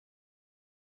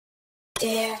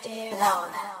Hi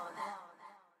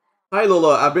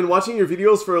Lola, I've been watching your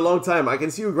videos for a long time. I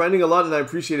can see you grinding a lot and I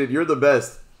appreciate it. You're the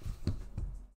best.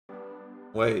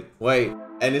 Wait.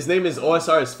 And his name is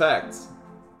OSR's Facts.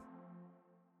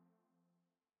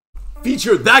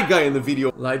 Feature that guy in the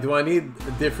video. Like, do I need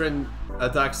different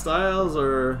attack styles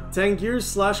or tank gears,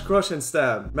 slash, crush, and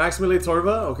stab? Max melee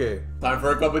Torva? Okay. Time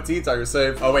for a cup of tea, Tiger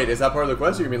safe. Oh wait, is that part of the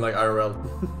quest or you mean like IRL?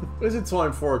 Is it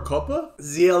time for a cuppa?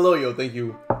 Zialoyo, thank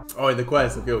you. Oh, in the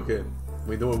quest. Okay.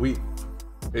 We doing wheat.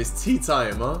 It's tea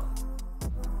time, huh?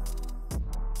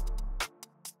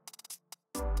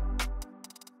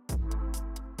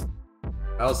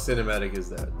 How cinematic is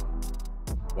that?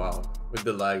 Wow, with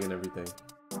the lag and everything.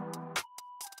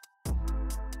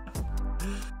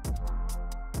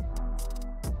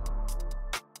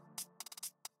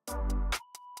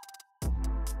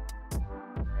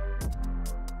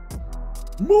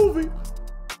 Movie.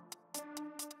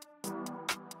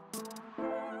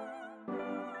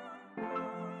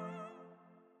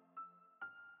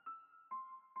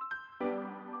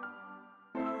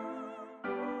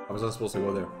 I was not supposed to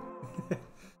go there.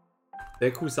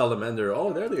 Deku Salamander.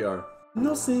 Oh, there they are.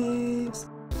 No saves.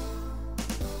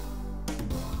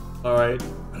 Alright.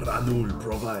 Ranul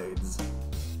provides.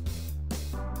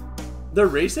 They're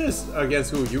racist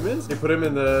against who? Humans? They put him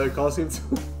in the costume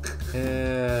too?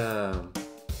 Damn.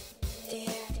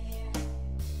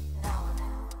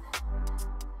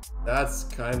 That's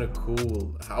kind of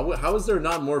cool. How is there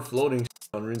not more floating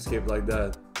on RuneScape like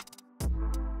that?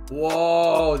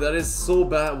 Whoa, that is so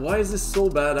bad. Why is this so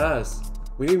badass?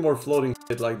 We need more floating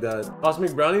shit like that.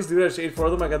 Cosmic brownies, dude, I shade for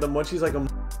them. I got the munchies like a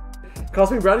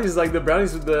Cosmic brownies is like the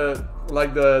brownies with the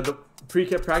the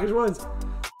pre-kept packaged ones.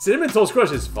 Cinnamon Toast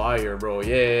Crunch is fire, bro.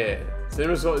 Yeah.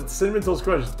 Cinnamon Toast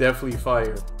Crunch is definitely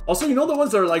fire. Also, you know the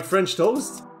ones that are like French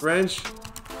toast? French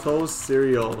toast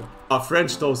cereal.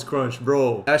 French Toast Crunch,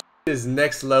 bro. That shit is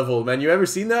next level, man. You ever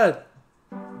seen that?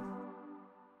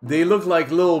 They look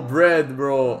like little bread,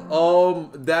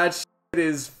 bro. That shit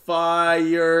is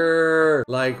fire.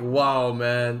 Like, wow,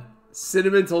 man.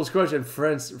 Cinnamon Toast Crunch and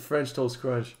French Toast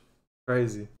Crunch.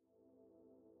 Crazy.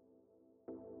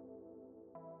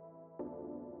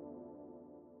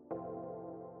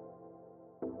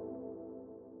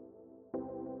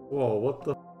 Whoa, what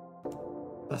the?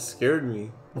 That scared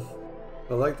me.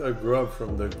 I like a grub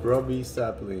from the grubby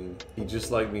sapling. He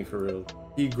just like me for real.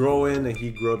 He growing and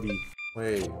he grubby.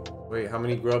 Wait, how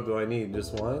many grub do I need?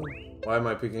 Just one? Why am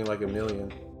I picking like a million?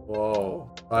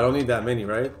 Whoa. I don't need that many,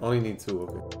 right? I only need 2,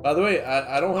 okay. By the way,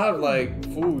 I don't have like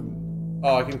food.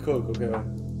 Oh, I can cook, okay.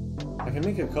 I can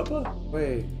make a cuppa?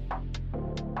 Wait.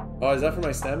 Oh, is that for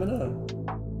my stamina?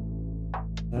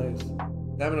 Nice.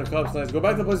 Stamina cups, nice. Go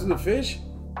back to the place with the fish?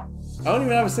 I don't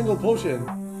even have a single potion.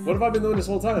 What have I been doing this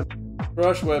whole time?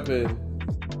 Crush weapon.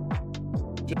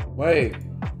 Wait.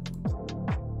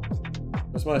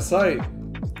 Where's my sight?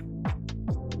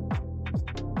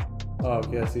 Oh,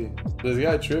 okay, I see. This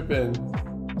guy tripping.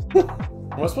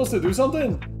 Am I supposed to do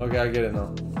something? Okay, I get it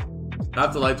now. I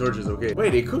have to light torches, okay.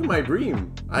 Wait, they cooked my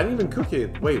bream. I didn't even cook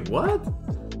it. Wait, what?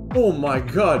 Oh my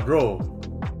god, bro.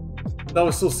 That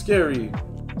was so scary.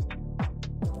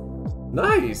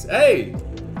 Nice, hey!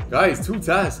 Guys, 2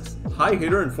 tasks. High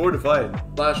hitter and fortified.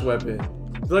 Flash weapon.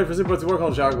 Delay for Zippo to work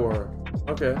on Jaguar.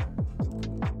 Okay.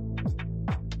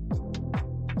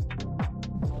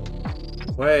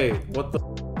 Wait, what the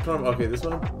f? Okay, this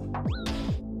one?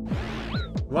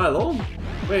 Am I alone?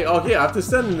 Wait, okay, I have to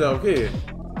stand in there, okay.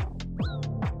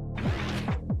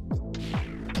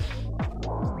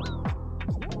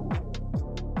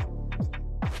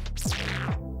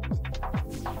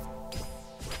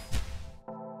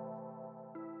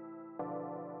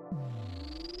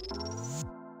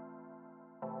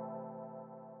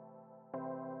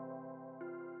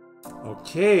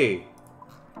 Okay.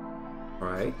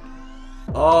 Alright.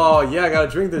 Oh, yeah, I gotta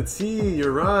drink the tea.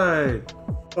 You're right.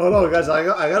 Oh, no, guys, I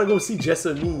gotta go see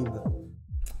Jessamine.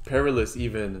 Perilous,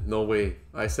 even. No way.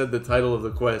 I said the title of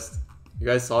the quest. You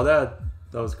guys saw that?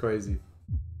 That was crazy.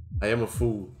 I am a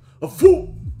fool. A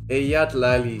fool! Eyat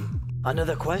Lali.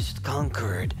 Another quest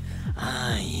conquered.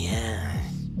 Ah, yes.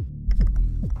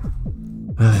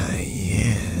 Ah,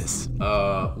 yes.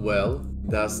 Well,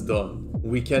 that's done.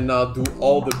 We can now do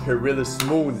all the Perilous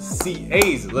Moons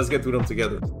CAs. Let's get through them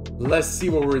together. Let's see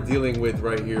what we're dealing with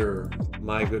right here,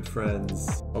 my good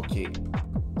friends. Okay.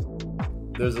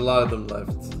 There's a lot of them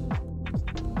left.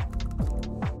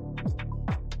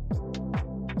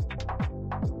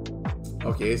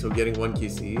 Okay, so getting 1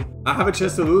 KC. I have a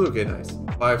chest to lose. Okay, nice.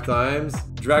 5 times.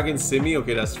 Dragon Simi.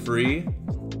 Okay, that's free.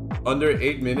 Under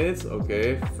 8 minutes.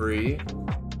 Okay, free.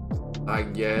 I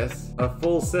guess. A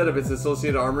full set of its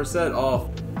associated armor set?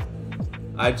 Oh.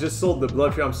 I just sold the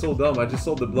blood. I'm so dumb. I just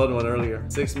sold the blood one earlier.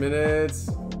 6 minutes.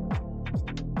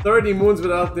 30 moons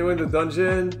without doing the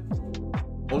dungeon.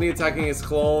 Only attacking its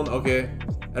clone. Okay.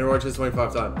 And roar chest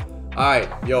 25 times. Alright,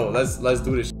 yo, let's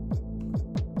do this.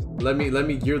 Let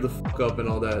me gear the fuck up and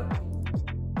all that.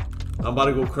 I'm about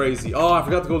to go crazy. Oh, I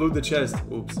forgot to go loot the chest.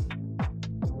 Oops.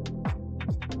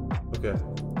 Okay.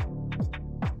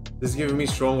 This is giving me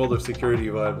Stronghold of Security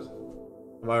vibes.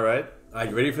 Am I right? Are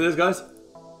you ready for this, guys?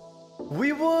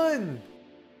 We won!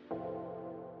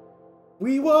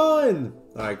 We won!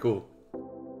 Alright, cool.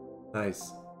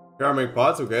 Nice. Here I make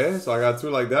pots, okay. So I got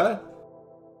 2 like that.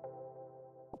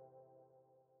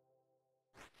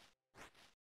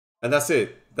 And that's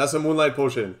it. That's a moonlight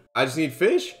potion. I just need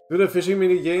fish, do the fishing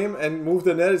mini game, and move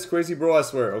the net. It's crazy, bro. I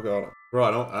swear. Okay, hold on. Bro,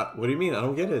 I don't. What do you mean? I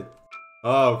don't get it.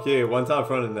 Oh, okay. One top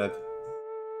front of net.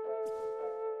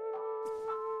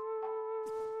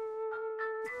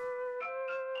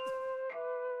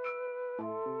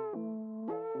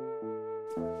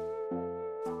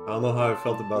 I don't know how I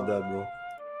felt about that, bro.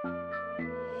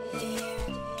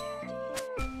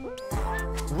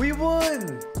 We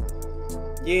won!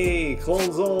 Yay,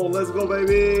 clone zone, let's go,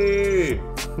 baby!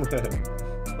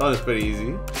 That was pretty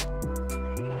easy.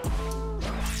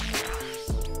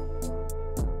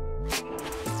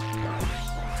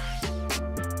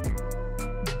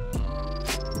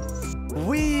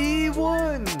 We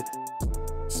won!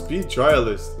 Speed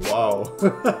trialist, wow.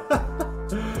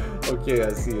 Okay,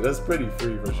 I see. That's pretty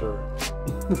free for sure.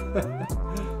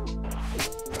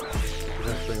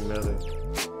 Let's bring melee.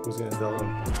 Who's gonna tell him?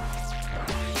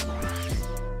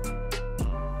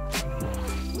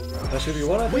 That should be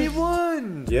one, I think. We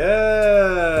won!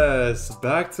 Yes!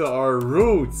 Back to our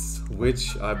roots,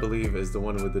 which I believe is the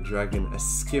one with the dragon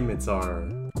scimitar.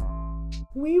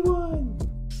 We won!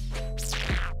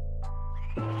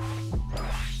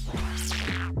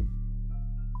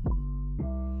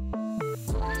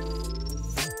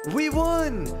 We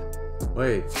won!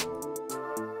 Wait.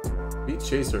 Beat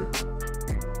Chaser.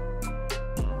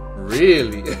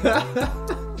 Really?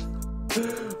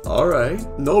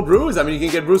 Alright. No bruise. I mean, you can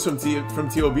get bruise from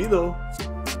TOB though.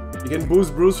 You can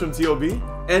boost bruise from TOB.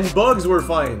 And bugs were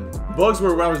fine. Bugs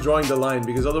were where I was drawing the line,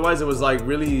 because otherwise it was like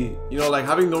really, you know, like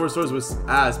having no restores was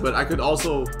ass, but I could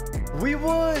also... We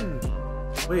won!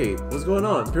 Wait, what's going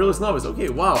on? Perilous Novice. Okay,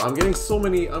 wow, I'm getting so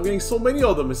many of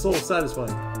them. It's so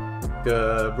satisfying.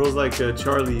 Bro's like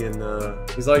Charlie and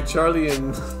he's like Charlie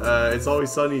and It's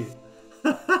Always Sunny.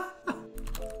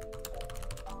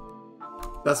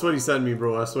 That's what he sent me,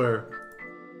 bro, I swear.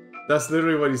 That's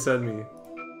literally what he sent me.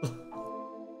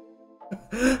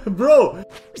 Bro!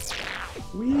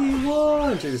 We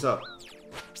won! Check this out.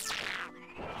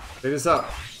 Check this out.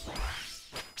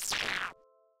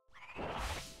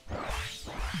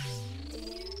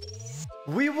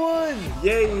 We won!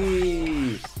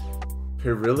 Yay!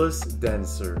 Perilous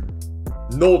Dancer.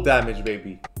 No damage,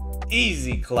 baby.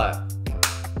 Easy clap.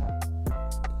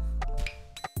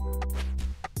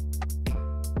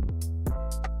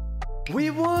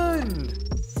 We won!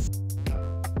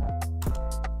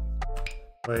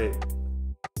 Wait.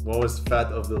 What was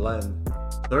fat of the land?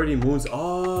 30 moons.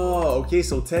 Oh, okay,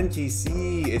 so 10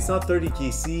 KC. It's not 30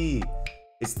 KC.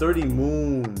 It's 30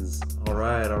 moons.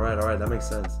 Alright, alright, alright. That makes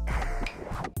sense.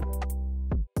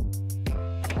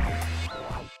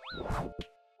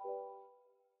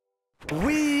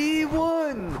 We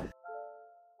won!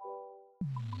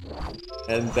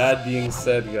 And that being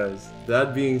said, guys.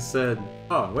 That being said.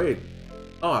 Oh, wait.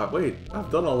 Oh, wait.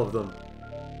 I've done all of them.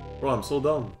 Bro, I'm so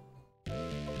dumb.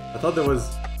 I thought there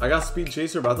was... I got Speed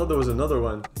Chaser, but I thought there was another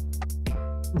one.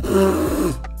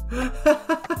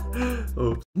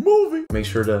 Oops. Movie. Make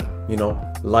sure to, you know,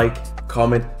 like,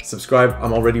 comment, subscribe.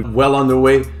 I'm already well on the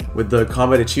way with the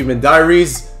Combat Achievement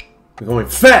Diaries. We're going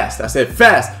fast. I said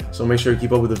fast. So make sure you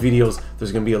keep up with the videos.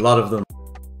 There's going to be a lot of them.